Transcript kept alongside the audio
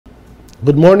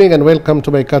Good morning and welcome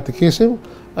to My Catechism.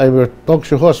 I'm your talk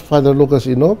show host, Father Lucas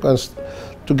Inoc, and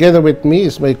together with me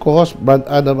is my co-host, Brad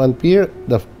Adam and Pierre,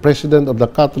 the President of the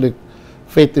Catholic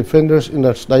Faith Defenders in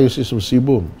the Archdiocese of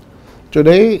Cebu.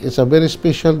 Today is a very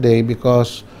special day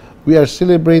because we are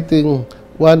celebrating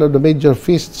one of the major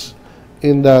feasts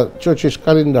in the Church's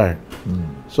calendar.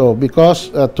 So because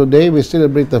today we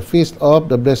celebrate the feast of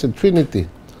the Blessed Trinity.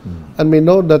 And we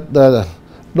know that the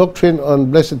doctrine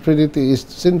on Blessed Trinity is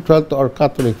central to our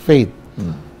Catholic faith.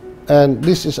 And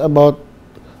this is about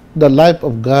the life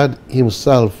of God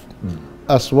Himself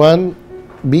as one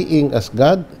being as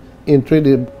God in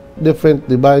three different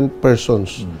divine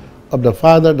persons of the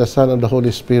Father, the Son, and the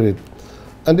Holy Spirit.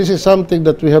 And this is something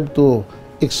that we have to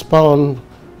expound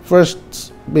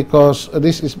first because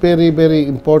this is very, very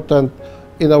important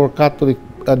in our Catholic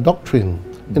doctrine.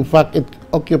 In fact, it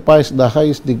occupies the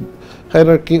highest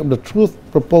hierarchy of the truth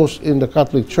proposed in the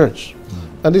Catholic Church.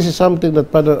 And this is something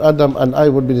that Father Adam and I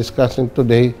will be discussing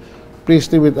today. Please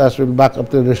stay with us. We'll be back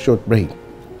after this short break.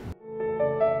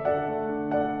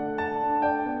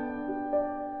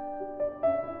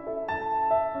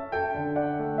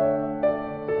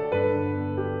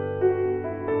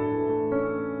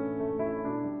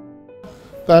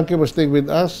 Thank you for staying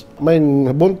with us. May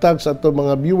buntag sa ato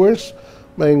mga viewers.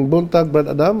 May buntag, Brad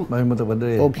Adam. May buntag,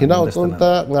 Padre. O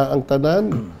hinaut-unta nga ang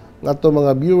tanan nga ato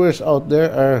mga viewers out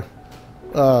there are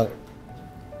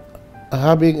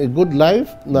having a good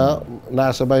life na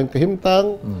nasa bayang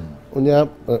kahimtang, unya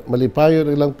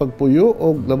malipayon ilang pagpuyo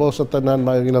o labaw sa tanan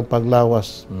mayong ilang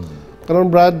paglawas.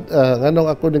 Karon Brad, nganong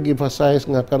ako nag-emphasize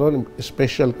nga karon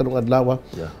special kanong adlaw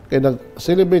kay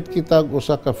nag-celebrate kita og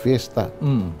usa ka fiesta.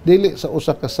 Dili sa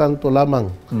usa ka santo lamang.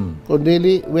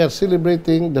 Kundi we are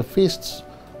celebrating the feasts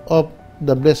of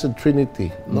the Blessed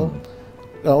Trinity, no?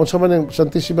 Unsa man ang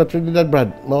Santissima Trinidad, Brad?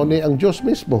 Mao ni ang Dios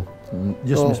mismo.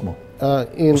 Diyos mismo.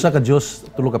 Usa ka Diyos,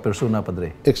 tulo ka persona,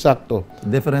 Padre. Exacto.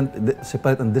 Different,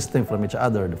 separate and distinct from each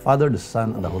other. The Father, the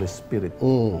Son, and the Holy Spirit.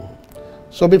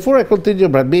 So before I continue,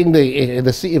 Brad, being the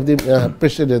CFD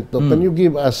President, can you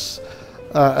give us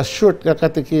a short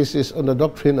catechesis on the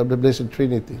doctrine of the Blessed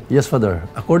Trinity? Yes, Father.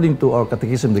 According to our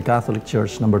Catechism, the Catholic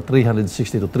Church, number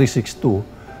 360 to 362,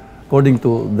 according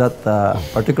to that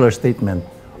particular statement,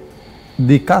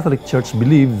 the Catholic Church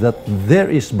believes that there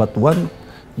is but one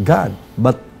God,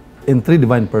 but in three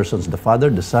divine persons, the Father,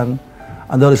 the Son,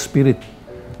 and the Holy Spirit.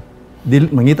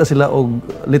 Mangita sila og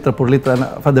litra por litra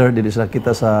na, Father, dili sila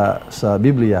kita sa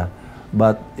Biblia,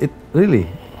 but it really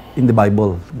in the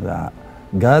Bible.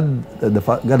 God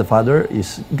the Father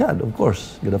is God, of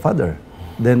course, God the Father.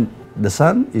 Then the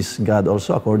Son is God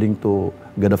also according to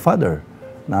God the Father.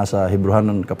 Nasa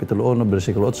Hebrehanon kapitulo 1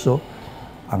 bersikulo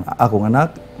 8, ang akong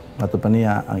anak ato pa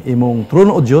niya ang imong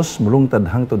trono o Dios mulungtad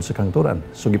hangtod sa kangturan.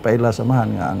 So gipaila samahan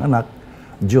nga ang anak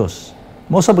Dios.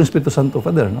 Mao sa Espiritu Santo,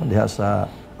 Father, no? Diha sa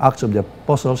Acts of the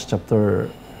Apostles chapter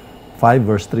 5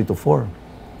 verse 3 to 4.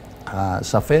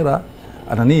 Sa Fera,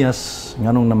 Ananias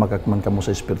nganong namakakman kamo sa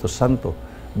Espiritu Santo,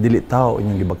 dili tao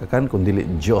inyong gibakakan kun dili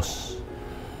Dios.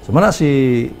 So mana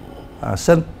si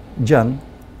Saint John,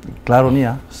 klaro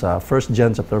niya sa 1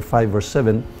 John chapter 5 verse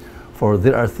 7, for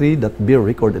there are three that bear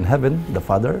record in heaven, the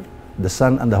Father, the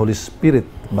Son, and the Holy Spirit,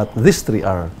 but these three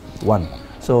are one.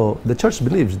 So the Church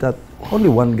believes that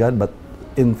only one God, but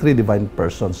in three divine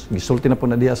persons. Gisulti na po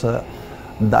na diya sa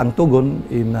daang tugon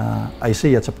in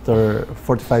Isaiah chapter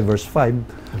 45 verse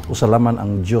 5, usalaman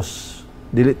ang Dios.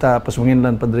 Dili ta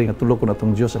pasmunginlan, Padre, nga tulo ko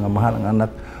natong Dios ang Amahan, ang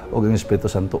Anak, o ang Espiritu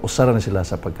Santo. Usara na sila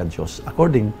sa pagka-Dios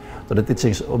according to the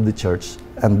teachings of the Church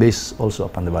and based also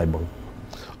upon the Bible.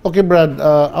 Okay, Brad,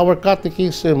 our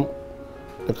catechism,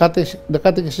 the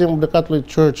Catechism of the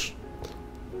Catholic Church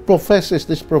professes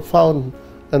this profound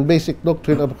and basic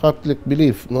doctrine of Catholic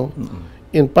belief, no?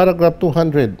 In paragraph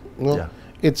 200, no?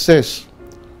 It says,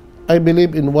 I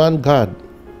believe in one God,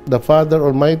 the Father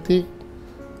Almighty,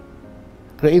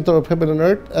 Creator of heaven and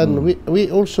earth, and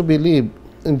we also believe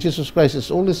in Jesus Christ,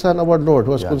 His only Son, our Lord,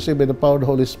 who was conceived by the power of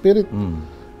the Holy Spirit,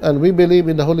 and we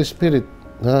believe in the Holy Spirit,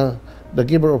 the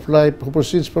giver of life, who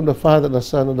proceeds from the Father, the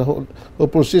Son, and who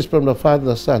proceeds from the Father,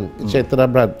 the Son, etc.,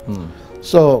 Brad.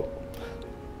 So,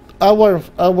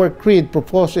 our creed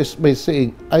proposes by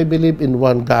saying, I believe in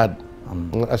one God.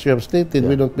 As you have stated,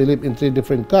 we don't believe in three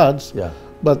different gods,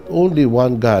 but only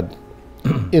one God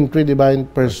in three divine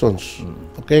persons.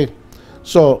 Okay?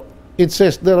 So, it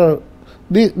says there are,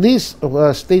 this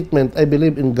statement, I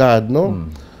believe in God, no?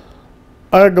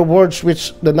 Are the words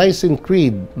which the Nicene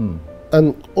Creed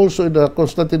and also the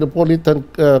Constantinopolitan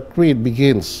Creed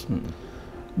begins.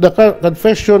 The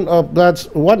confession of God's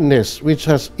oneness, which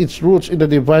has its roots in the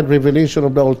divine revelation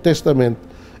of the Old Testament,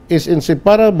 is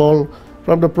inseparable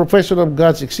from the profession of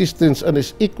God's existence and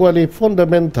is equally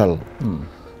fundamental.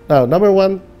 Now, number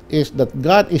one is that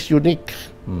God is unique,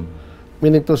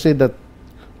 meaning to say that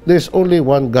there's only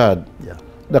one God. Yeah.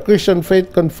 The Christian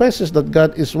faith confesses that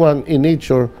God is one in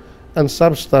nature and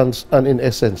substance and in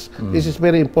essence. This is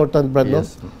very important, brother.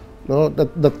 Yes. No, that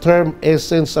the term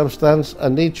essence, substance,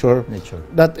 and nature,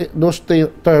 those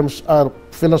terms are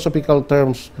philosophical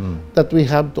terms that we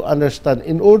have to understand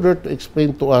in order to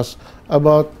explain to us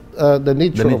about the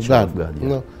nature of God, you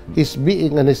know, His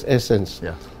being and His essence.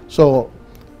 Yeah. So,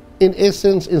 in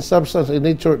essence, in substance, in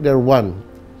nature, they're one.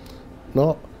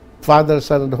 No, Father,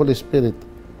 Son, and the Holy Spirit,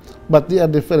 but they are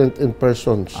different in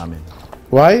persons. Amen.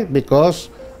 Why? Because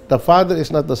the Father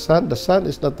is not the Son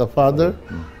is not the Father,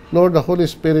 nor the Holy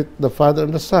Spirit the Father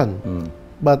and the Son.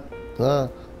 But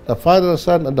the Father, the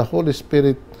Son, and the Holy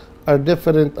Spirit are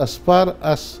different as far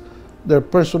as their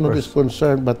personhood is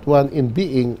concerned, but one in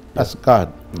being as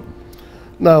God.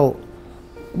 Now,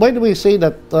 why do we say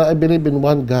that I believe in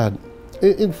one God?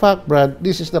 In fact, Brad,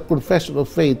 this is the confession of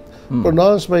faith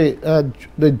pronounced by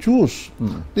the Jews.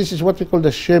 This is what we call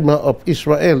the Shema of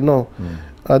Israel. No,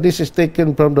 this is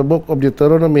taken from the book of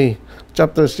Deuteronomy,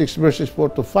 chapter 6, verses 4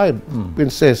 to 5, when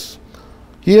it says,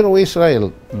 "Hear, O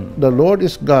Israel, the Lord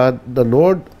is God,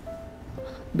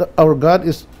 our God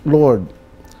is Lord.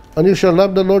 And you shall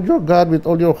love the Lord your God with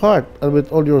all your heart, and with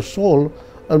all your soul,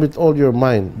 and with all your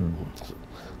mind."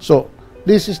 So,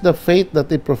 this is the faith that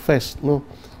they professed, no,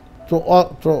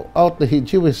 throughout the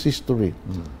Jewish history.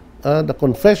 The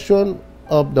confession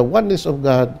of the oneness of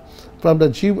God from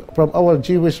our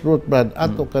Jewish root, Brad,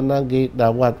 ato kanang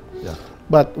dawat.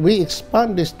 But we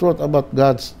expand this truth about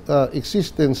God's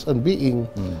existence and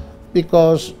being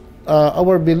because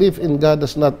our belief in God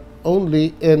does not only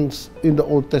ends in the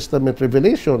Old Testament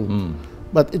revelation,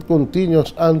 but it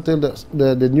continues until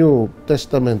the New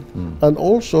Testament, and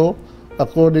also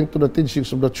according to the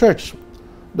teachings of the Church,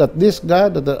 that this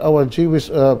God that our Jewish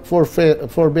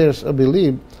forebears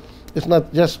believe is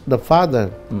not just the Father,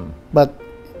 but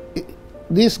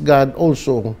this God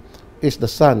also is the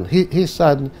Son. His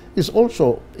Son is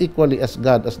also equally as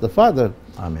God as the Father.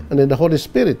 Amen. And then the Holy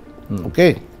Spirit.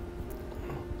 Okay.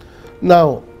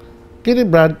 Now, kini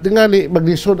Brad, tingali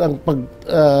maglisod ang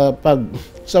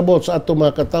pagsabot sa ato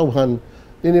mga katawhan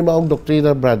nini maong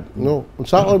doktrina, Brad, no?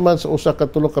 Unsaon man sa usa ka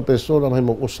tulo ka persona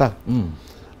mahimong usa.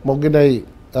 Mao ginay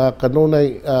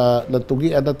kanunay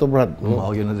natugian nato, Brad, no?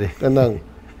 Mao gyud na di. Kanang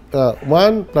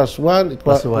 1 plus 1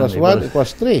 equals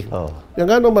 3. Yang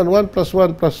ano man 1 plus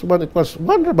 1 plus 1 equals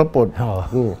 1 ra ba pod?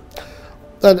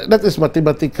 That is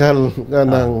mathematical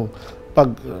kanang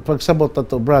pagsabot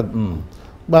nato, Brad.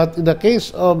 But in the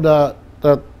case of the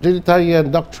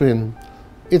Trinitarian doctrine,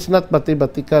 it's not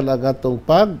mathematical ang atong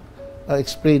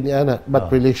explain niya na, but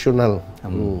relational.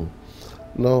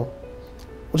 No.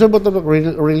 Unsa ba ito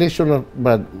relational,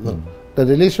 Brad? The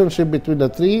relationship between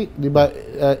the three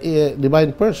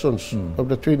divine persons of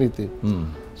the Trinity.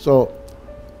 So,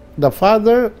 the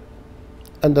Father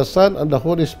and the Son and the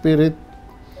Holy Spirit,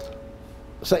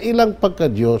 sa ilang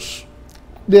pagka-Diyos,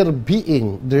 their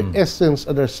being, their essence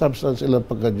and their substance, ilang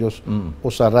pagka-Diyos,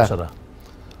 usara.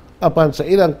 Apan sa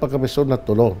ilang pagkamisyon na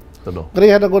tulo.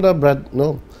 Kaya na ko na, Brad,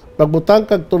 no? Pagbutang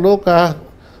kag tulo ka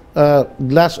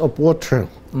glass of water.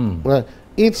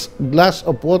 Each glass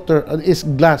of water, is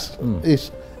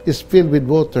filled with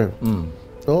water.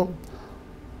 No?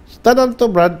 Tanan to,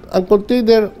 Brad, ang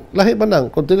container, lahi man ang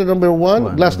container number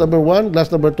 1, glass number 1, glass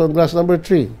number 2, and glass number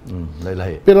 3.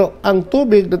 Lahi. Pero ang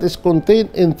tubig that is contained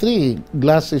in 3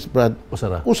 glasses, Brad,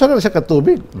 usara siya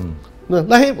katubig.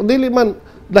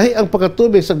 Lahi ang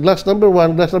pagkatubig sa glass number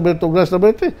 1, glass number 2, glass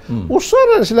number 3.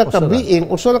 Usara sila ka being,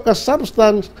 usara ka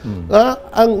substance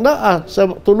ang naa sa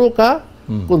tulo ka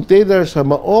container sa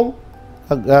maong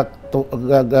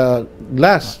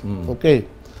glass. Okay.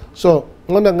 So,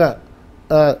 muna nga,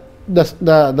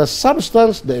 the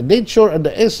substance, the nature, and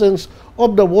the essence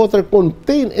of the water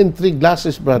contained in 3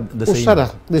 glasses, Brad.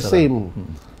 Usara, the same.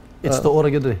 It's to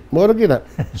ora gyud. Mora gyud na.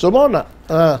 So mao na,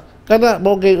 kana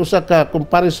mo kay usa ka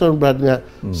comparison, Brad, nga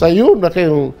sayo na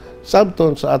kayong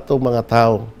sabton sa atong mga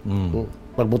tao.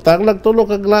 Pagbutang lang tulo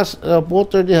ka glass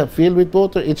water niya, filled with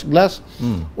water, each glass,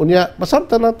 unya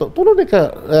masabtan nato tulo ni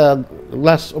ka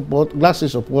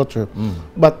glasses of water,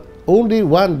 but only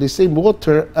one, the same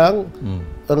water ang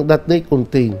that they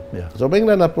contain. So may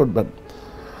na napod, Brad.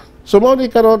 So mao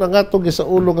ni karon ang atong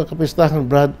gisaulo nga kapistahan,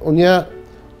 Brad, unya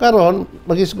karon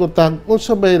magisgutang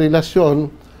unsa may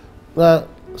relasyon na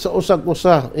sa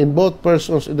usag-usa in both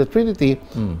persons in the Trinity,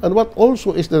 and what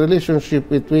also is the relationship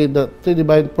between the three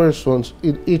divine persons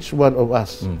in each one of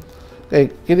us.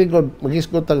 Kay kini god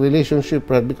magisgot ang relationship,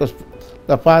 Brad, because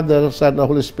the Father, Son, and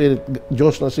Holy Spirit,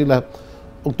 Diyos na sila.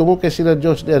 Kung tumukay sila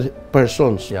Diyos, they are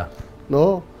persons. Yeah.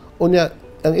 No? Unya,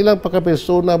 ang ilang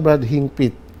pagka-persona, Brad,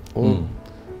 hingpit.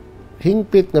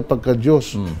 Hingpit na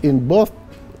pagka-Diyos in both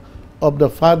of the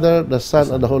Father, the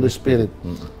Son, and the Holy Spirit.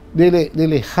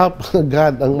 Dili half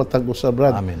God ang matag-usa,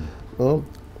 Brad. Amen. No?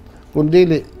 Kung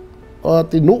dili,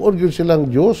 tinuod yun silang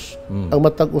Diyos ang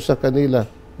matag-usa kanila.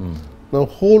 No,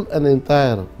 whole and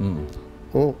entire.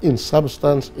 In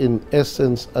substance, in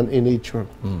essence, and in nature.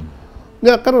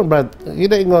 Nga karon, Brad,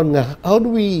 hinaingon nga, how do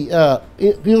we,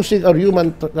 using our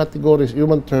human categories,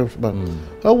 human terms, Brad,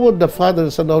 how would the Father,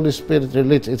 Son, and Holy Spirit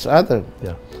relate to each other?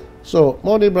 Yeah. So,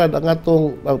 mo ni Brad, ang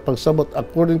atong pagsabot,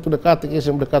 according to the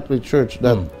Catechism of the Catholic Church,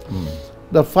 that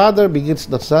the Father begets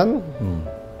the Son,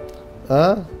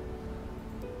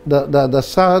 the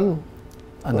Son,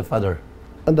 And the Father.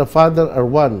 and the Father are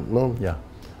one, no? Yeah.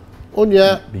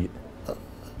 Unya,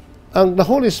 ang the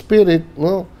Holy Spirit,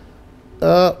 no,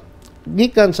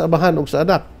 gikan sa Amahan ug sa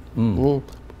Anak.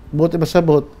 Buti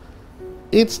masabot,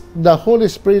 it's the Holy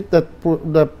Spirit that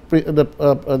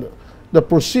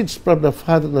proceeds from the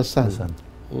Father and the Son.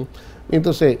 Mean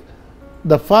to say,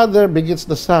 the Father begets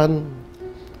the Son,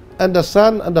 and the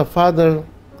Son and the Father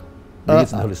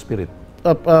Begets the Holy Spirit.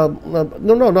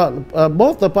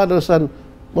 both the Father and Son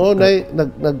mo nay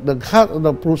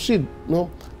nag-proceed, no,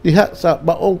 diha sa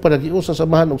baong panagiusa sa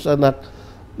Amahan ug sa Anak,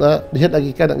 na diha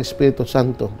nagikan ang Espiritu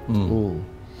Santo.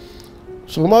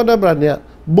 So mao na, Brad, niya,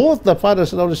 both the Father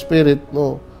and the Holy Spirit,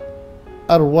 no,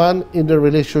 are one in their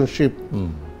relationship.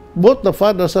 Both the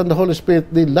Father and the Holy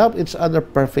Spirit, they love each other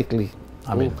perfectly.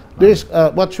 Amen. There is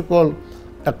what you call,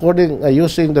 according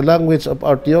using the language of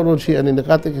our theology and in the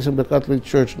Catechism of the Catholic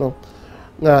Church, no,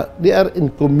 they are in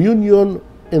communion,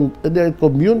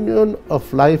 of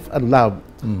life and love.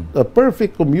 The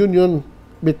perfect communion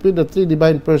between the three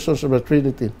divine persons of the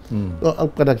Trinity. No, ang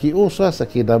panagiusa sa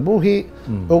kinabuhi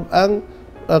o ang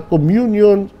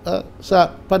communion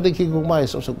sa panagigugmay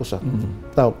sa usag-usa.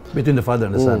 Between the Father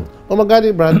and the Son. O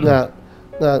magani, Brad, nga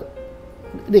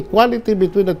the equality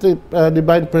between the three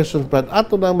divine persons, Brad,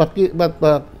 ato na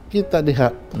makita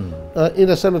diha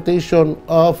in the salutation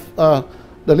of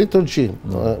the liturgy.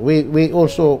 We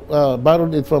also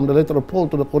borrowed it from the letter of Paul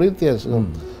to the Corinthians.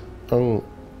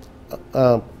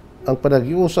 Ang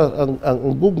panagiusa,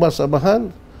 ang gugma sa Amahan,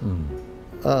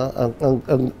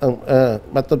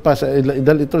 matod pa sa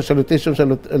salutation sa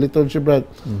liturgy, Brad,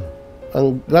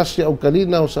 ang grasya o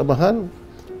kalinaw sa Amahan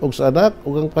o sa Anak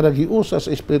o ang panagiusa sa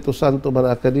Espiritu Santo man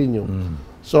kaninyo.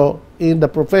 So, in the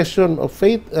profession of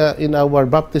faith, in our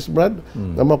baptism, Brad,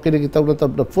 na mo kinigitawag na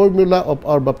the formula of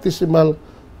our baptismal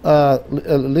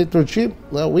liturgy,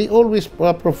 we always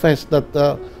profess that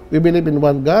we believe in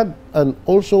one God and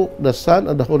also the Son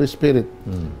and the Holy Spirit.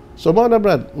 So, mga na,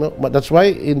 Brad, no, that's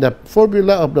why in the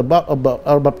formula of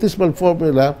our baptismal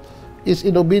formula is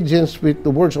in obedience with the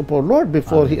words of our Lord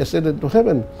before He ascended to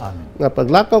heaven. Nga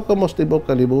paglakaw ka mo sa tibok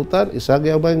kalibutan,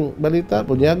 isagi ang balita,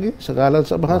 bunyagi, sa ngalan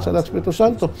sa Amahan sa Espiritu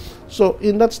Santo. So,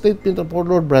 in that statement of our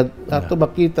Lord, Brad, ato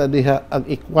makita diha ang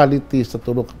equality sa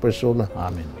tulong ka persona.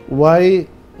 Amen.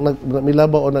 Why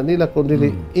milabaw na nila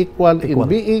kundi equal in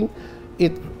being,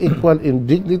 equal in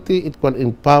dignity, equal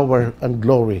in power and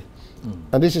glory.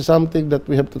 And this is something that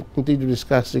we have to continue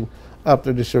discussing after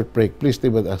this short break. Please stay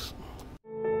with us.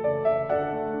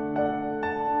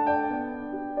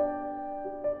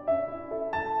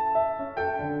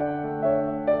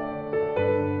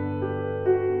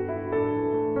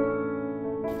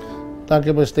 Thank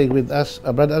you for staying with us.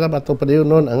 Brad Adam, atong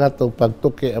padayonon ang atong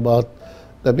pagtuki about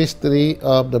the mystery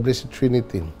of the Blessed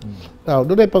Trinity. Now,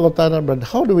 doon ay pangutana, Brad,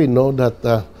 how do we know that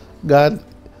God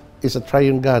is a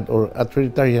triune God or a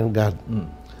Trinitarian God?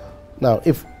 Now,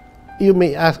 if you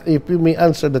may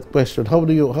answer that question, how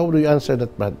do you answer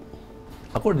that, Brad?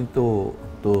 According to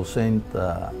Saint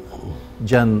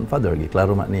John Father,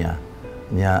 giklaro man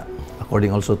niya,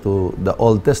 according also to the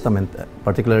Old Testament,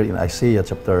 particularly in Isaiah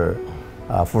chapter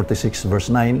 46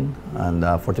 verse 9 and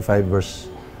 45 verse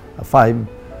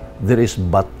 5, there is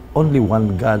but only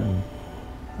one God,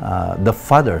 the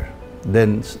Father.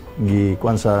 Then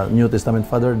gikuan sa New Testament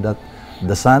Father that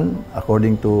the Son,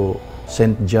 according to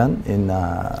Saint John in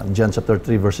John chapter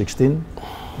 3 verse 16,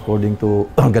 according to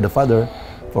God the Father,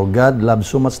 for God loved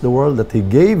so much the world that He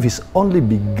gave His only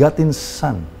begotten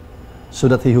Son,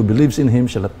 so that he who believes in Him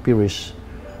shall not perish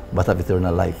but have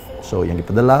eternal life. So, yung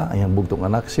ipadala, ang yung bugtong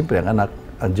anak, siyempre ang anak,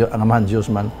 ang Amahan Diyos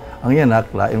man, ang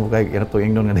anak, lain mo kay itong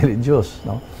ingnon nga dili Diyos,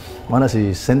 no? Mana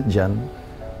si Saint John,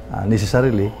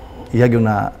 necessarily, iyag yung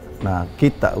na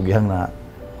kita o gihang na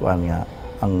kuan nga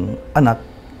ang anak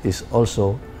is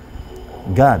also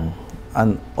God.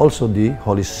 and also the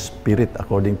Holy Spirit,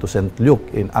 according to St. Luke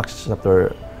in Acts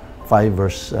chapter 5,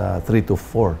 verse 3 to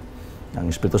 4. Ang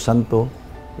Espiritu Santo,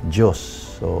 Diyos.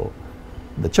 So,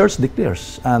 the Church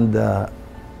declares and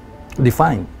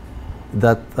define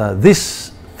that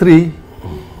these three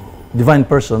divine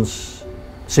persons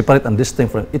separate and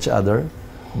distinct from each other,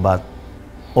 but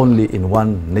only in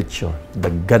one nature, the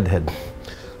Godhead.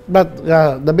 But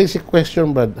the basic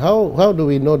question, Brad, how do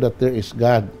we know that there is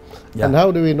God? Yeah. And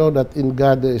how do we know that in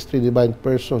God there is three divine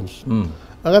persons? Ang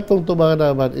atong tubangan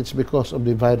naman, it's because of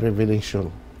divine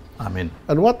revelation. Amen.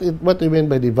 And what do you mean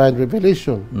by divine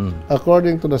revelation?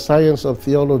 According to the science of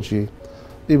theology,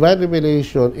 divine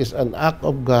revelation is an act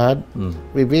of God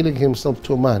revealing Himself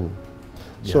to man.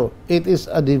 Yeah. So it is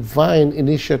a divine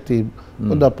initiative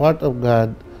on the part of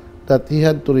God that He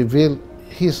had to reveal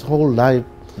His whole life,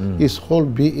 His whole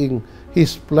being,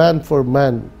 His plan for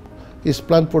man, His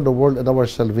plan for the world and our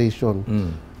salvation.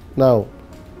 Now,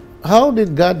 how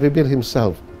did God reveal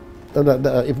Himself?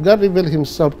 If God revealed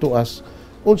Himself to us,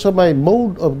 unsa may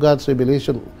mode of God's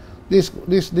revelation, this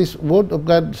mode of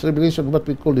God's revelation, what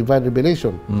we call divine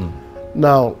revelation.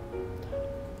 Now,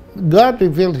 God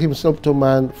revealed Himself to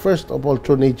man first of all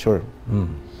through nature.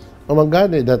 Amang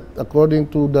gani that according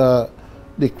to the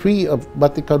decree of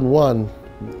Vatican I,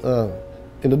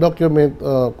 in the document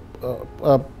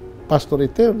Pastor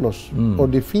Eternus or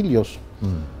De Filios,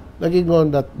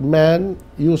 nagingon that man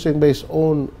using by his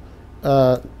own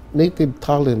native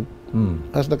talent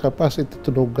has the capacity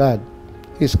to know God,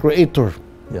 His Creator.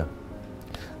 Yeah.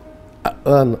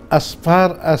 And as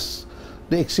far as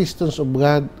the existence of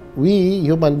God, we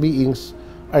human beings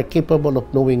are capable of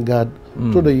knowing God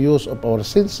through the use of our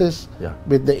senses,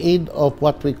 with the aid of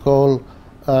what we call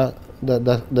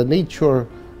the nature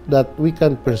that we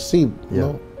can perceive, you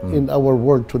know, in our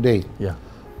world today. Yeah.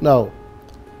 Now,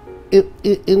 it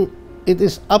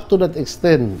is up to that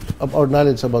extent of our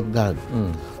knowledge about God.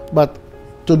 But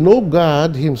to know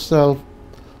God Himself,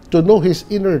 to know His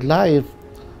inner life,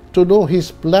 to know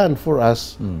His plan for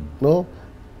us, no,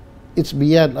 it's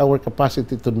beyond our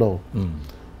capacity to know.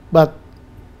 But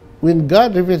when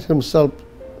God reveals Himself,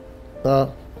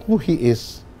 who He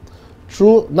is,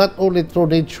 through not only through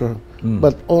nature,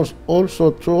 but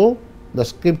also through the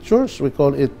Scriptures, we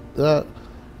call it the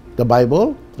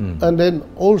Bible, and then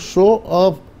also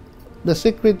of the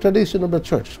sacred tradition of the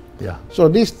Church. Yeah. So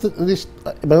these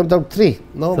three,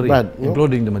 no, Brad, no?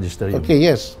 Including the magisterium. Okay,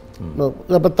 yes. No,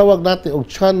 napatawag natin og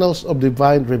channels of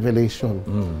divine revelation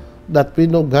that we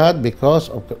know God because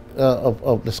of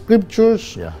the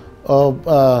Scriptures, of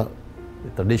the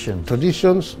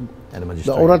traditions, and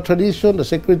the oral tradition, the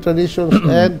sacred traditions,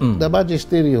 and the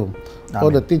magisterium, or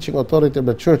the teaching authority of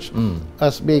the Church,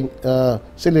 as being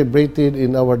celebrated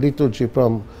in our liturgy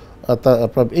from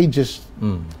ages.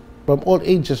 From all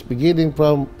ages, beginning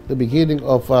from the beginning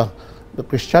of the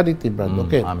Christianity, Brad.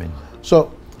 Okay. Amen.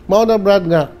 So, mao na, Brad,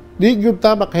 nga di gyud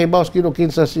ta makahibaw sa Ginoo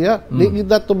kinsa siya, di gyud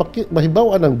nato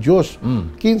mahibaw ang Dios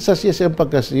kinsa siya sa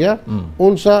pagkasiya,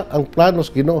 unsa ang planos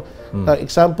Ginoo.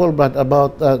 Example, Brad,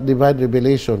 about divine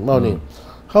revelation. Mao ni,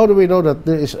 how do we know that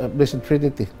there is a Blessed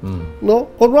Trinity? No,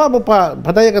 kung wa mo pa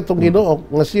padayag atong Ginoo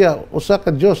nga siya usa ka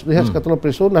Dios diha sa katulong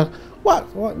persona,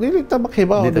 dili ta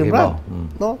makahibaw, di, Brad.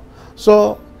 No,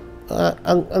 so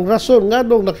ang rason nga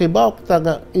nung nakibaw kita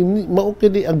nga mao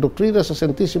kini ang doktrina sa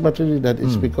Santisima Trinidad,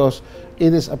 it's because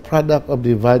it is a product of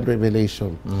divine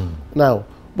revelation. Now,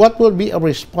 what will be a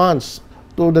response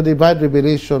to the divine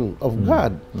revelation of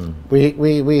God? We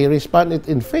respond it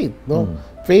in faith, no?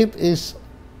 Faith is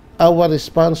our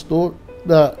response to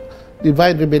the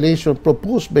divine revelation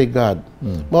proposed by God.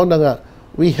 Mao na nga,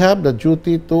 we have the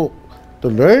duty to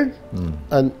learn,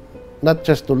 and not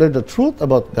just to learn the truth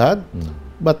about God,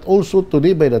 but also to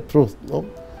live by the truth. No?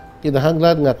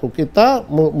 Kinahanglan nga kung kita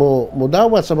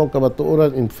mudawat sa mga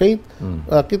kabatuoran in faith,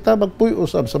 kita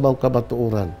magpuy-usab sa mga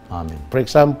kabatuoran. Amen. For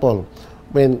example,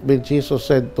 when Jesus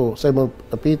said to Simon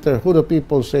Peter, "Who the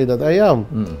people say that I am?"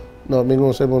 No,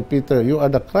 mingon Simon Peter, "You are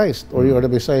the Christ, or you are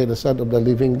the Messiah, the Son of the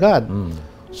living God."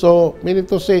 So, meaning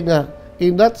to say nga,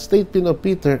 in that statement of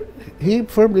Peter, he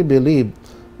firmly believed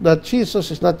that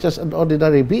Jesus is not just an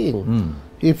ordinary being.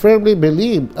 He firmly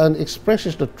believed and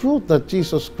expresses the truth that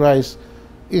Jesus Christ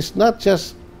is not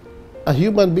just a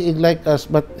human being like us,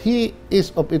 but He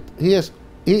is of it. He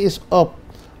is of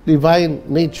divine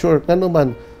nature. Kano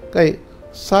man kay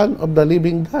Son of the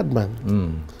living God man.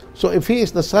 So if He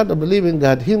is the Son of the living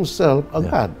God, Himself a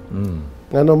God.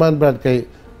 Kano man, Brad, kay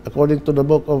according to the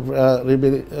book of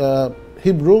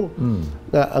Hebrew,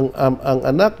 na ang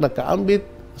anak nakaambit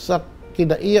sa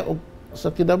kinaiya og sa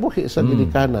kinabuhi sa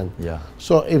ginikanan. Yeah.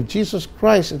 So if Jesus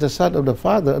Christ is the Son of the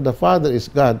Father and the Father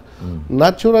is God,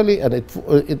 naturally and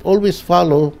it always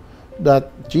follow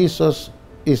that Jesus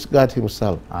is God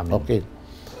himself. Amen. Okay.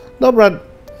 No, Brad,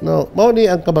 no, mao ni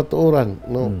ang kabatuoran,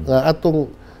 no, nga atong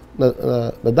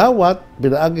nadawat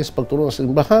pinaagi sa pagtulong sa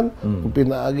simbahan,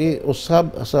 pinaagi usab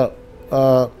sa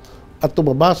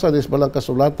atong mabasa dis balang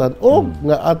kasulatan o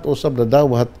nga ato usab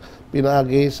nadawat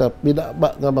pinaagi sa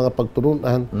pinaba nga mga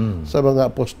pagtulunan sa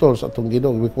mga apostol sa atong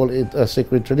Ginoo. We call it a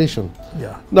sacred tradition.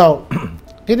 Yeah. Now,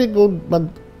 kini kung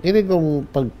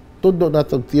pagtuo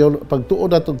natong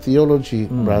theology,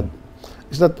 Brad,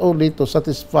 is not only to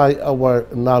satisfy our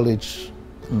knowledge,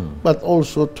 but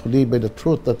also to live by the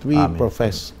truth that we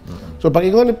profess. So, pag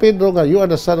ingon ni Pedro nga, you are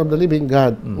the Son of the living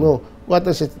God, no, what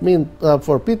does it mean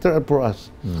for Peter and for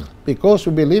us? Because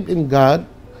we believe in God,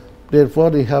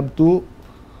 therefore we have to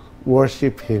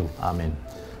worship Him. Amen.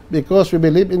 Because we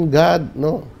believe in God,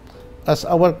 no, as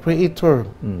our Creator,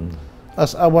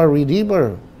 as our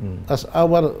Redeemer, as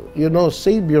our,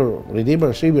 Savior,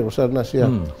 Redeemer, Savior, sana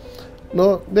siya.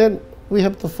 No, then we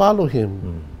have to follow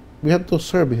Him. We have to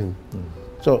serve Him.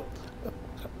 So,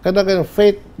 kanang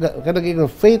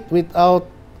faith without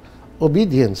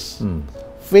obedience,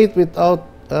 faith without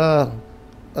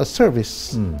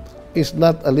service is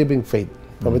not a living faith.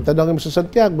 Pamitanong sa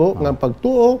Santiago, nga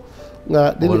pagtuo,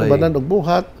 nga dili banan og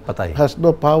buhat, patay. has no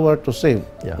power to save.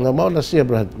 Yeah. Nga mao na siya,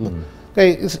 Brad.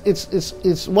 Kay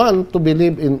it's one to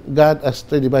believe in God as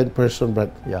three divine person,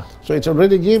 Brad. Yeah. So it's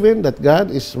already given that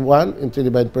God is one in three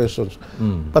divine persons.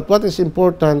 But what is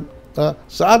important,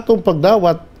 sa atong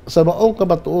pagdawat sa maong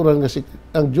kabatuoran nga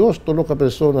ang Dios tulo ka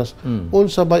personas,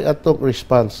 unsa bay atong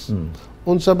response,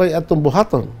 unsa bay atong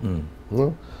buhaton, no?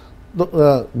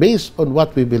 Based on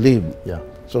what we believe. Yeah.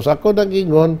 So sa ako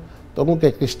nag-ingon, tungkol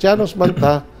kay Kristiyanos man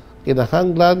ta,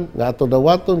 kinahanglan nga ato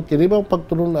dawaton kini bang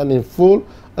pagtulunan in full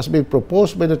as being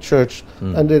proposed by the church,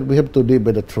 and then we have to live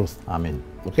by the truth. Amen.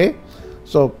 Okay?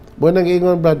 So, when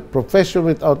nag-ingon, Brad, profession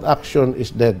without action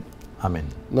is dead. Amen.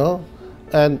 No?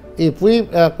 And if we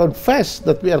confess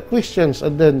that we are Christians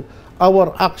and then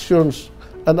our actions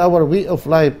and our way of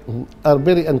life are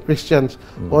very un-Christians,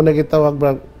 o nagitawag,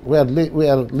 Brad, we are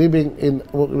living in,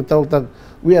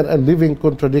 we are a living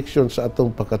contradiction sa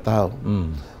atong pagkatao.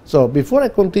 So, before I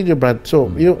continue, Brad, so,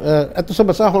 ato sa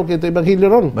basahon kito, Ebanghelyo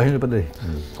ron. Bahil pa din.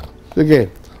 Sige.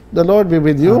 The Lord be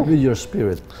with you. And with your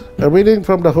spirit. A reading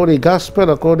from the Holy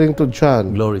Gospel according to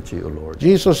John. Glory to you, Lord.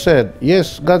 Jesus said,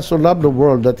 yes, God so loved the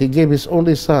world that He gave His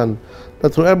only Son,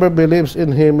 that whoever believes in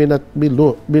Him may not be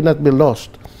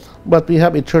lost, but we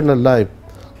have eternal life.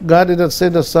 God did not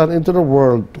send the Son into the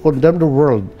world to condemn the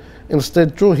world.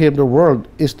 Instead, through Him, the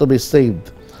world is to be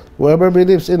saved. Whoever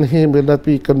believes in Him will not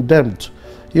be condemned.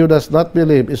 He who does not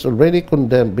believe is already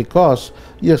condemned because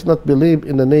he has not believed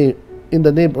in the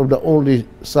name of the only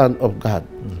Son of God.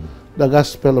 The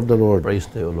Gospel of the Lord.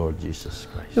 Praise to you, Lord Jesus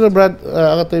Christ. You know, Brad,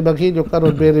 ang ito Ebanghelyo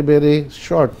karon very, very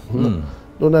short.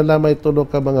 Doon na lamay tulo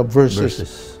ka mga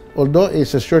verses. Although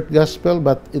it's a short gospel,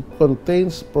 but it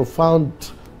contains profound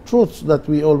truths that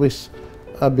we always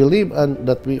believe and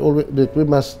that we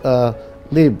must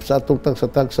live sa atong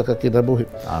tag sa kakinabuhi.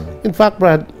 Amen. In fact,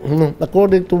 Brad,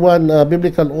 according to one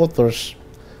biblical authors,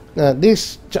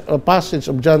 this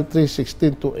passage of John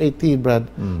 3:16 to 18, Brad,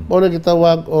 mo na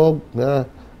gitawag og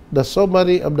the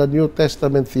summary of the New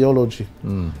Testament theology.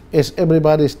 Is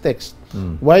everybody's text.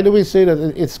 Why do we say that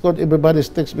it's called everybody's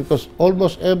text? Because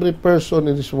almost every person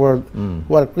in this world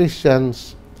who are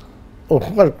Christians or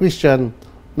who are Christian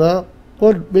na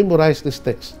could memorize this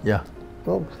text. Yeah.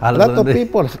 No? A lot of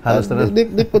people,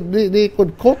 they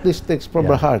could quote this text from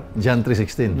the heart. John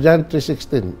 3:16. John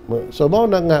 3:16. So, mao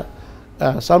na nga,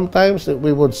 sometimes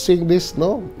we would sing this,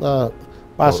 no?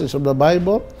 Passage of the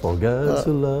Bible. For God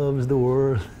so loves the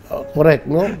world. Correct,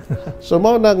 no? So,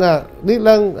 mao na nga, di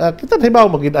lang, kita hibaw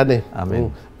magid-ani.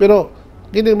 Amen. Pero,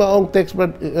 kini maong text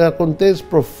contains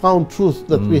profound truth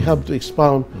that we have to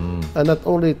expound, and not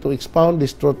only to expound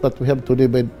this truth, but we have to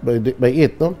live by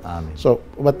it, no? Amen. So,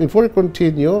 but before we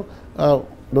continue,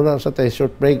 doon na sa tayo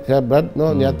short break, Brad,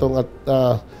 no? Niyatong at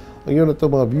ang yun na to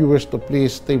mga viewers to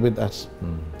please stay with us.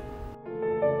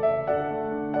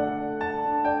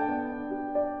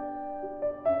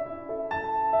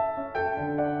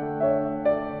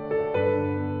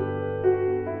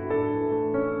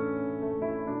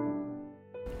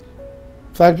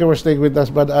 Thank you for staying with us,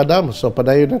 Brad Adam. So,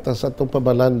 padayon na ta sa itong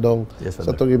pabalandong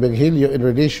sa itong Ebanghelyo in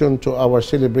relation to our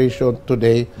celebration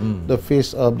today, the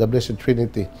Feast of the Blessed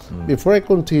Trinity. Before I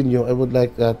continue, I would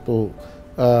like to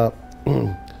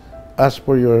ask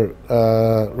for your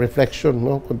reflection.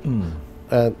 No?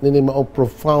 nini mao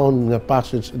profound nga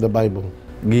passage in the Bible.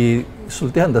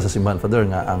 Gisultihan ta sa simbahan, Father,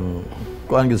 nga ang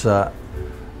kuan gyud sa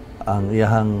ang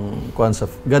iyahang kuan sa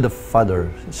God the Father,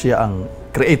 siya ang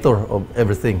creator of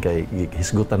everything, kay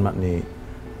hisgutan man ni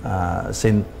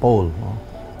Saint Paul, no?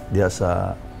 Diya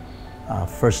sa 1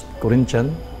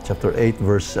 Corinthians chapter 8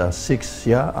 verse 6,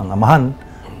 siya ang amahan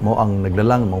mo ang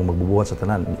naglalang mo magbubuhat sa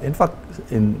tanan. In fact,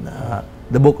 in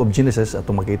the book of Genesis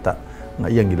atong makita nga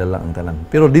iyang gilalang ang tanan.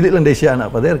 Pero dili lang day siya ana,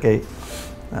 Father, kay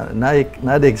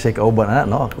nadig siya kauban ana,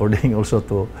 no, according also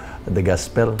to the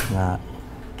gospel nga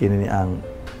kini ang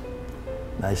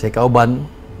na siya kauban,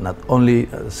 not only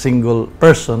a single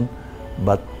person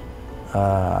but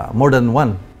more than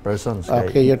one person.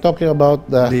 Okay, you're talking about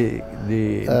the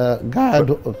God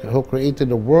who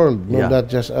created the world, not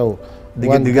just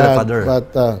one God, Father. but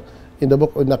in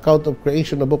the account of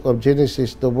creation, the book of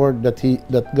Genesis, the word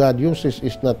that God uses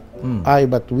is not I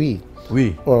but we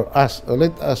or us.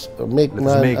 Let us make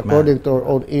man according to our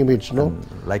own image, no.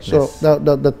 So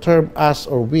the term us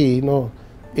or we, no,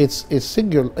 it's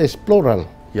singular, it's plural.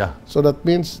 Yeah. So that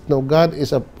means no, God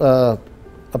is a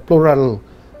plural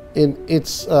in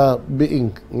its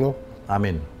being, no.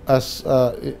 Amen. As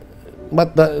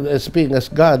not as being as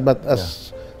God, but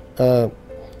as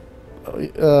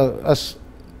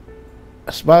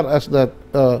far as that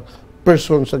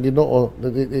person sa Ginoo,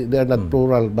 they are not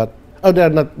plural, but they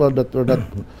are not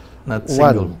not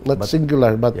one, not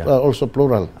singular, but also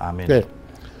plural. Amen. Okay.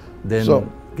 Then So,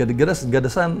 God the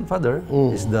Son, Father,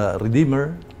 is the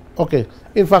Redeemer. Okay.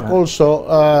 In fact, also,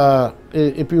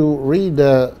 if you read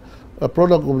the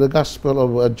prologue of the Gospel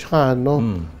of John, no,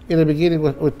 in the beginning,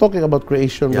 we're talking about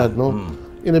creation, God, no.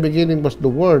 In the beginning was the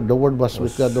Word was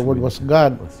with God, the Word was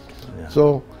God.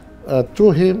 So,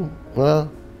 through Him,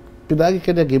 pinagi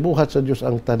kanya gibuhat sa Diyos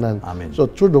ang tanan. Amen. So,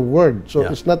 through the Word. So,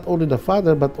 it's not only the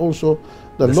Father, but also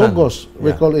the Logos. Son.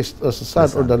 We call it the Son,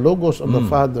 or the Logos of the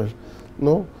Father,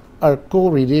 no, are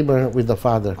co-redeemer with the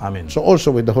Father. Amen. So,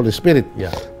 also with the Holy Spirit.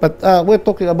 Yeah. But we're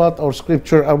talking about our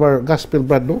scripture, our gospel,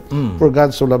 brad, no? For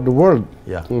God so loved the world.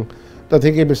 Yeah. That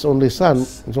He gave His only Son.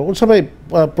 So, unsa may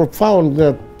profound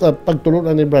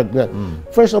pagtulunan ni Brad.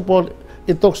 First of all,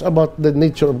 it talks about the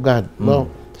nature of God, no?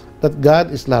 That God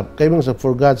is love. Kaya mo sa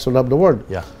for God so loved the world.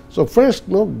 Yeah. So first,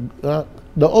 no,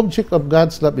 the object of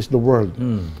God's love is the world.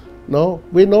 No,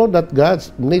 we know that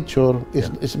God's nature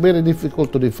is very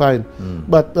difficult to define.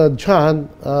 But John,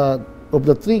 of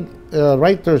the three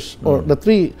writers, or the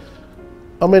three,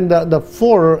 the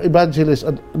four evangelists,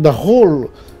 the whole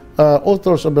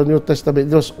authors of the New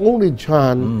Testament, it was only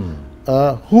John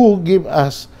who gave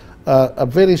us a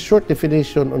very short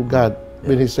definition on God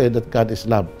when he said that God is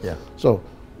love. Yeah. So,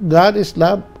 God is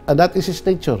love, and that is His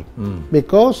nature.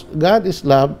 Because God is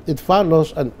love, it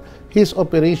follows, and His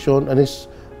operation and His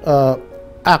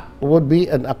act would be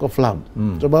an act of love.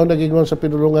 So, bao nag-ingon sa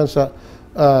pinulungan sa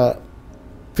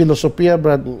filosofiya,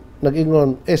 Brad,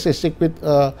 nag-ingon esse sequit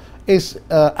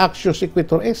action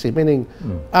sequitur esse, meaning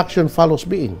action follows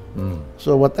being.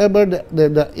 So whatever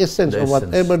the essence or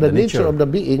whatever the nature of the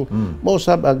being, most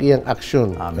have ang iyang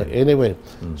action. Anyway,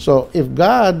 so if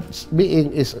God's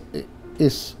being is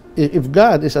if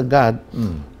God is a God,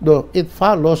 do it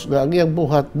follows na ang iyang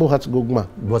buhat sa gugma.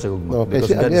 Buhat sa gugma. Okay,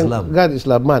 Because God is love. God is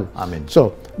love man. Amen.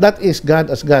 So that is God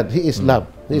as God. He is love.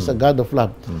 He is a God of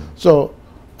love. So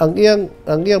ang iyang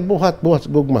buhat sa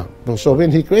gugma. So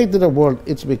when He created the world,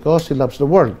 it's because He loves the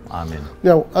world. Amen.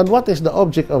 Now, and what is the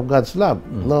object of God's love?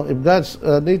 Now, if God's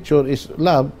nature is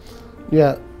love,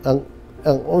 ang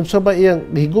unsa ba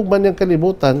iyang higugman niyang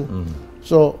kalibutan,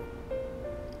 so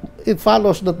it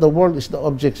follows that the world is the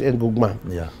object sa iyang gugma.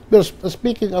 Yeah. But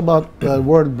speaking about the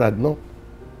world, Brad, no?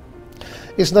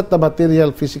 It's not the material,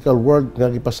 physical world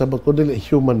nga gipasabot, kundi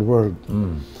human world.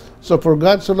 So for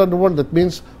God so loved the world, that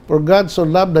means for God so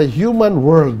loved the human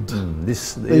world, the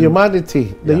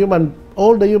humanity,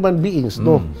 all the human beings,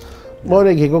 no? Mo na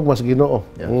gihigugma sa Ginoo.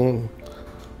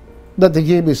 That He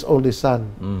gave His only Son.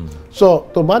 So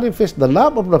to manifest the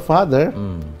love of the Father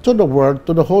to the world,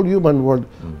 to the whole human world,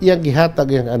 iyang gihatag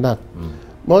iyang anak.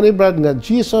 Mo ni Brad nga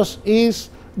Jesus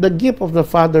is the gift of the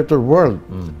Father to the world.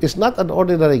 It's not an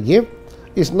ordinary gift.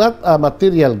 It's not a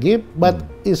material gift, but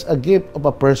it's a gift of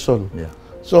a person. Yeah.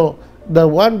 So, the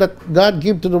one that God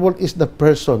gave to the world is the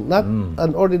person, not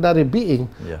an ordinary being,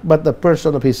 but the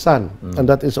person of His Son, and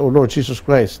that is our Lord Jesus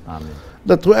Christ. Amen.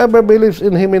 That whoever believes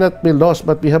in Him may not be lost,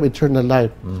 but we have eternal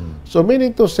life. So,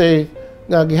 meaning to say,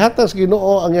 nga gihatag sa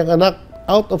Ginoo ang iyang anak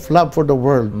out of love for the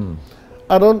world.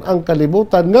 Aron ang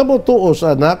kalibutan nga motuo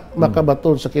sa anak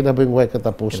makabaton sa kinabuhi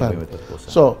katapusan.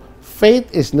 So, faith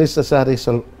is necessary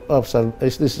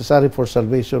for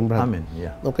salvation, brother. Amen.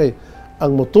 Yeah. Okay.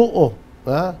 Ang mutuo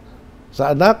Sa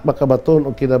anak makabaton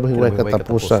og kinabuhi way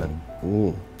katapusan.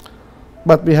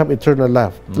 But we have eternal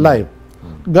life.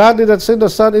 God did not send the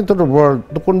Son into the world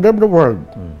to condemn the world.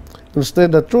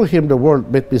 Instead, that through Him the world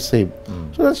might be saved.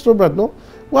 So that's true, brad, no?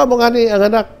 Wa mo gani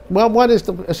ang anak, wa mo gani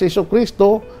si Jesu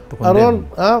Kristo aron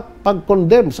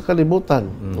pag-condemn sa kalibutan.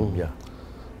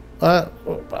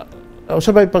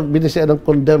 Sabay pag binisian ng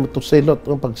condemn to silot,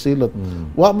 ng pagsilot.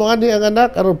 Wa mo gani ang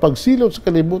anak aron pagsilot sa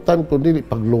kalibutan kundi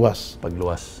pagluwas.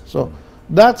 So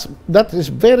that is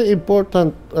very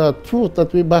important truth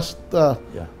that we must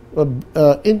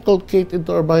inculcate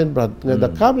into our mind, brad.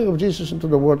 The coming of Jesus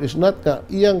into the world is not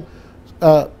iyang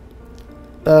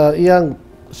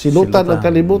silutan ng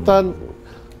kalibutan,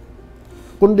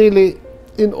 kundi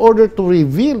in order to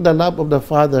reveal the love of the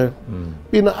Father,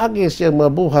 pinaagi siyang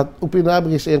mabuhat o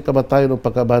pinaagi siyang kamatayon ng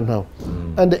pagkabanhaw.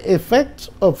 And the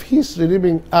effects of His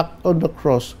redeeming act on the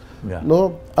cross,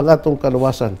 no, ang atong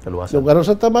kaluwasan. Yung aron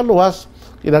sa tamaluwas,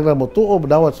 kinahanglan mo tuo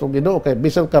dawat sa Ginoo kay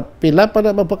bisan ka pila pa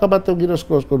na magpakamatong Ginoo sa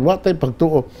cross kun wa tay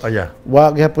pagtuo.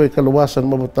 Wa gyapon kaluwasan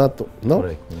mabot nato, no?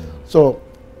 So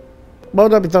mao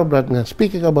na bitaw, brad, nga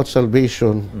speaking about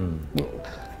salvation.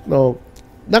 No,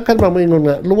 nakan ba moingon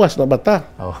nga luwas na bata?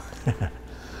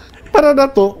 Para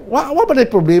nato wa ba nay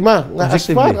problema nga as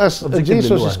far as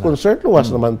Jesus is concerned, luwas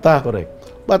naman ta.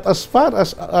 But as far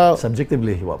as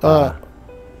subjectively wa pa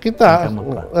kita,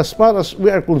 as far as we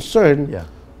are concerned,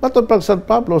 matod pag San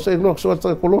Pablo sa Inoc sa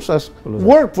Colossus,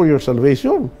 work for your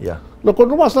salvation. No, kung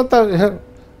luwas na ta,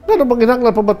 ano bang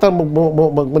ginanglan pa ba ta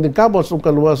maningkamot sa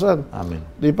kaluwasan? Amen.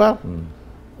 Di ba?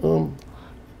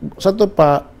 Sa to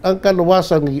pa, ang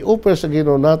kaluwasan i-offer sa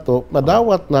Ginoo nato,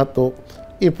 madawat nato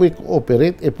if we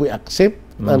cooperate, if we accept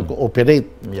and cooperate.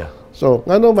 So,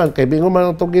 ngano man, kay bingon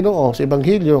man itong Ginoo sa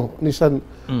Ebanghelyo ni San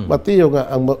Mateo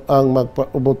nga ang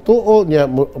magpatuo niya,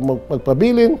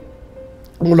 magpabilin,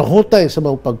 mulahutay sa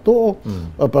mga pagtuo,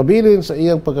 magpabilin sa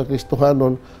iyang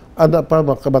pagkakristohanon, ana para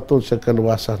makabaton sa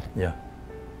kaluwasan.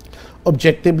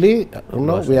 Objectively,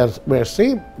 we are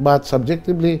saved, but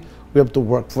subjectively, we have to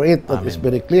work for it. That is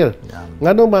very clear.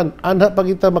 Ngano man, anha pa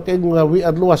kita makaingon nga we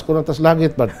are luwas kung natas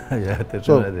langit ba?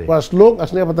 So, for as long as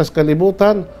niya patas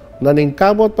kalibutan,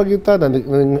 naningkamot pa kita,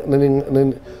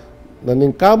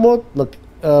 naningkamot,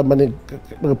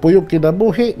 magpuyog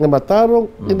kinabuhi, nga matarong,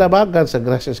 tinabagan sa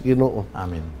grasya sa Ginoo.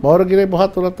 Amen. Mao ra ginay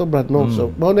buhaton nato, brad, no?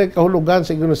 So, mao na kahulugan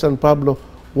sa Ginoo San Pablo,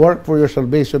 work for your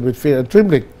salvation with fear and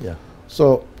trembling.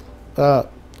 So,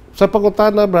 sa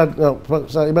pangutana, brad,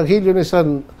 sa Ebanghelyo ni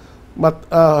San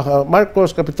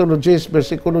Marcos kapitulo 10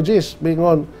 bersikulo 10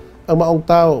 mingon ang maong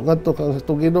tao ngadto kang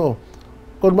Ginoo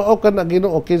kun mao ka na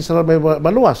Ginoo kinsa ra may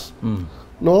maluwas,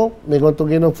 no, mingon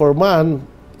tong Ginoo, for man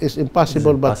is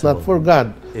impossible but not for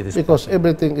God, because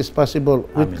everything is possible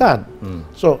with God.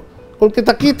 So kung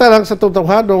kita lang sa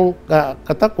tawhadong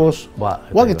katakos, wa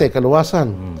kita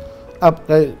kaluwasan.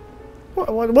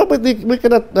 We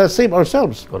cannot save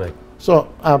ourselves.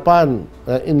 So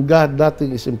in God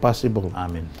nothing is impossible.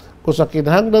 Amen. Kung sa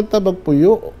kinahanglan ta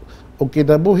magpuyo o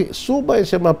kinabuhi, subay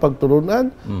siya mapagtulunan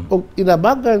o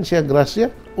inabagan siya grasya,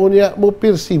 unya mo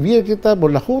persevere kita, mo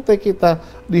lahutay kita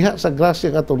diha sa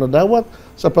grasya nga itong nadawat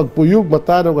sa pagpuyog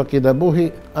matarong nga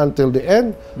kinabuhi until the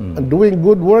end, and doing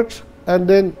good works, and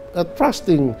then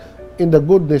trusting in the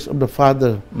goodness of the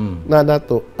Father na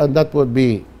nato, and that would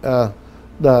be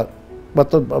the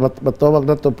matawag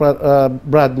nato,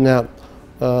 Brad, nga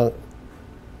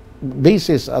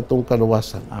basis atong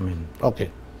kaluwasan. Amen. Okay.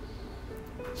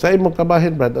 Sa imong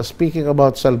kabahin, Brad, speaking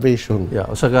about salvation.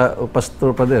 O saka,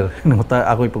 Pastor Pader,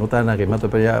 ako'y pangutana kay Mato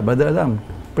Paya, Brother Adam,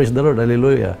 praise the Lord,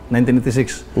 hallelujah.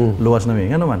 1986, luwas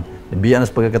namin. Nga naman, biyan as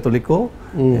pagkakatoliko,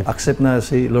 accept na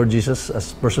si Lord Jesus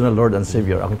as personal Lord and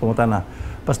Savior. Ako'y pangutana,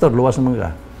 Pastor, luwas naman ka.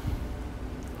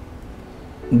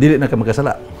 Dili na ka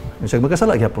magkasala. Isang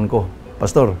magkasala, gyapon ko.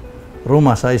 Pastor,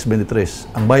 Roma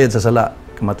 6:23, ang bayad sa sala,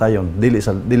 kamatayon, dili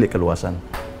kaluwasan.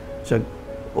 Siya,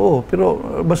 pero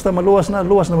basta luwas na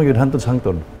magyud hantod sa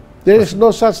hangtod. There is no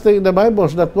such thing in the Bible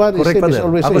that one is saved is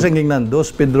always saved. Ako sa ngingnan,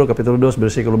 2 Pedro kapitulo 2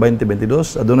 bersikulo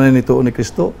 20-22, adunay ni tuo ni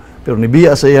Kristo, pero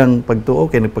nibiya sa iyang pagtuo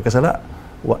kay nagpagkasala,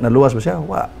 na luwas ba siya?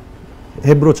 Wa.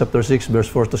 Hebrew chapter 6 verse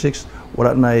 4-6,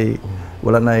 wala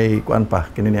nay kuan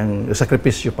pa kini ang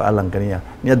sakripisyo pa alang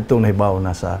kaniya. Niadtong nahibaw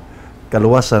na sa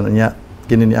kaluwasan niya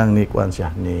kini ang ni kuan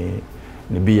siya, ni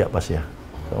biya pa siya.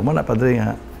 So, mana pa diri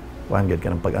nga, kuhan gid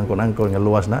kanang pag-angkon-angkon nga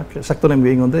luwas na. Sakto na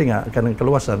miingon diri nga kanang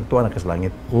kaluwasan tuwa na ka sa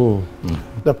langit.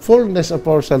 The fullness of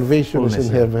our salvation is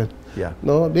in heaven.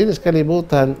 No, dinis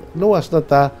kalibutan, luwas na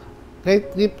ta kay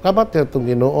kamatayon tong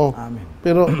Ginoo. Amen.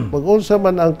 Pero mag-unsa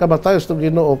man ang kamatayon tong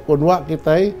Ginoo kun wa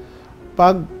kitay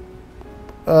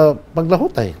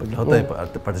paglahutay. Paglahutay,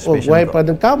 O participation. why pa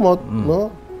ng kamot,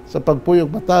 no? Sa pagpuyog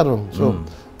matarong. So,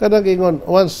 kanang ingon,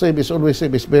 once saved is always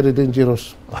saved is very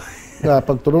dangerous. Na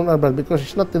pagturunan, brad, because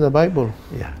it's not in the Bible.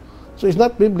 Yeah. So it's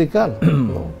not biblical.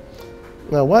 No?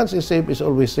 Now, once is saved is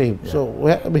always saved. Yeah. So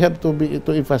we have to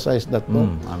emphasize that. No?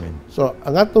 Amen. So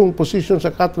ang atong position sa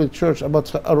Catholic Church about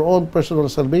our own personal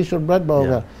salvation, brad, mao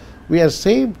nga, we are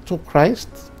saved to Christ,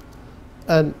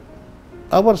 and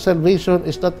our salvation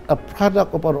is not a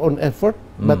product of our own effort,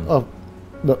 but of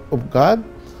God.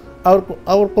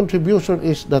 Our contribution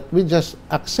is that we just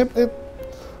accept it,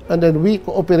 and then we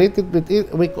cooperate with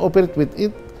it,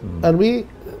 and we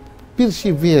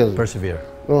persevere.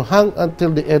 No, hang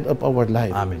until the end of our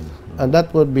life. Amen. And that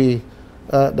would be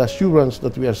the assurance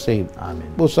that we are saved. Amen.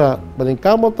 Busa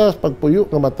maningkamot ta pagpuyo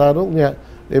nga matarong niya.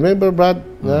 Remember, Brad,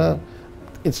 na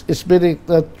it's very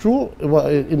true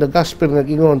in the gospel nga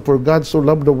ingon, for God so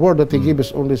loved the world that He gave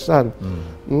His only Son.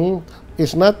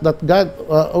 It's not that God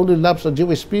only loves the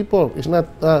Jewish people. It's not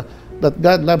that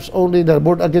God loves only the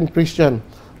born-again Christian.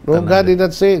 No, God did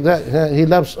not say that He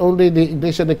loves only the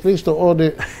Iglesia de Cristo or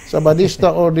the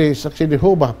Sabadista or the Saksi de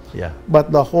Jehovah,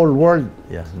 but the whole world.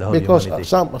 Yeah, the whole because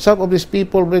humanity. some of these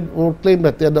people will claim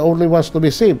that they are the only ones to be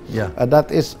saved. And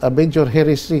that is a major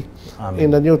heresy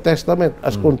in the New Testament,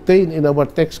 as contained in our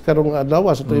text karong adlaw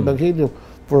sa Ebanghelyo.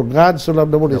 For God so loved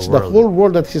the world. It's the whole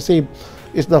world that He saved.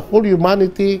 It's the whole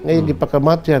humanity ngayon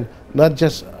gipakamatyan, not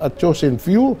just a chosen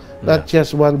few, not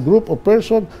just one group of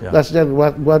person, not just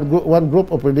one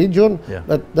group of religion,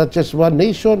 not just one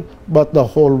nation, but the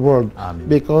whole world.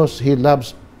 Because He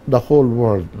loves the whole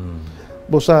world.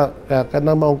 Busa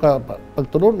kanang maong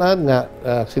pagturunan nga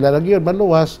sila lagi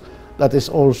maluwas, that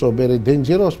is also very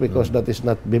dangerous because that is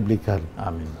not biblical.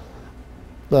 Amen.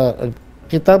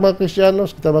 Kita mga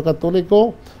Kristiyanos, kita mga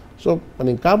Katoliko, so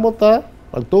paningkamot ta,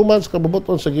 pagtuman sa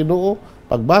kabubuton sa Ginoo,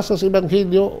 pagbasa sa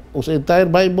Ebanghelyo o sa entire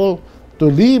Bible, to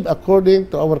live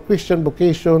according to our Christian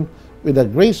vocation with the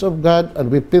grace of God, and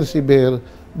we persevere,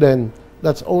 then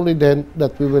that's only then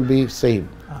that we will be saved.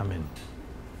 Amen.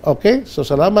 Okay? So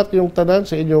salamat yung tanan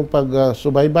sa inyong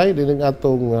pagsubaybay din ng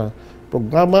atong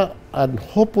programa, and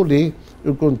hopefully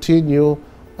you continue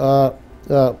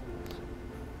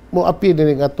mo api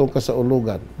din ng atong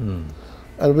kasaulugan.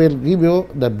 And we'll give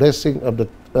you the blessing of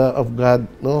God,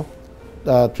 no?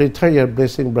 The Trinitarian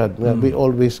blessing, Brad, that we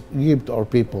always give to our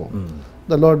people.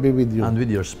 The Lord be with you. And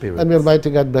with your spirit. And may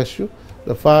Almighty God bless you.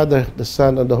 The Father, the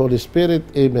Son, and the Holy Spirit.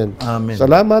 Amen. Amen.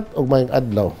 Salamat ug maayong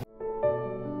adlaw.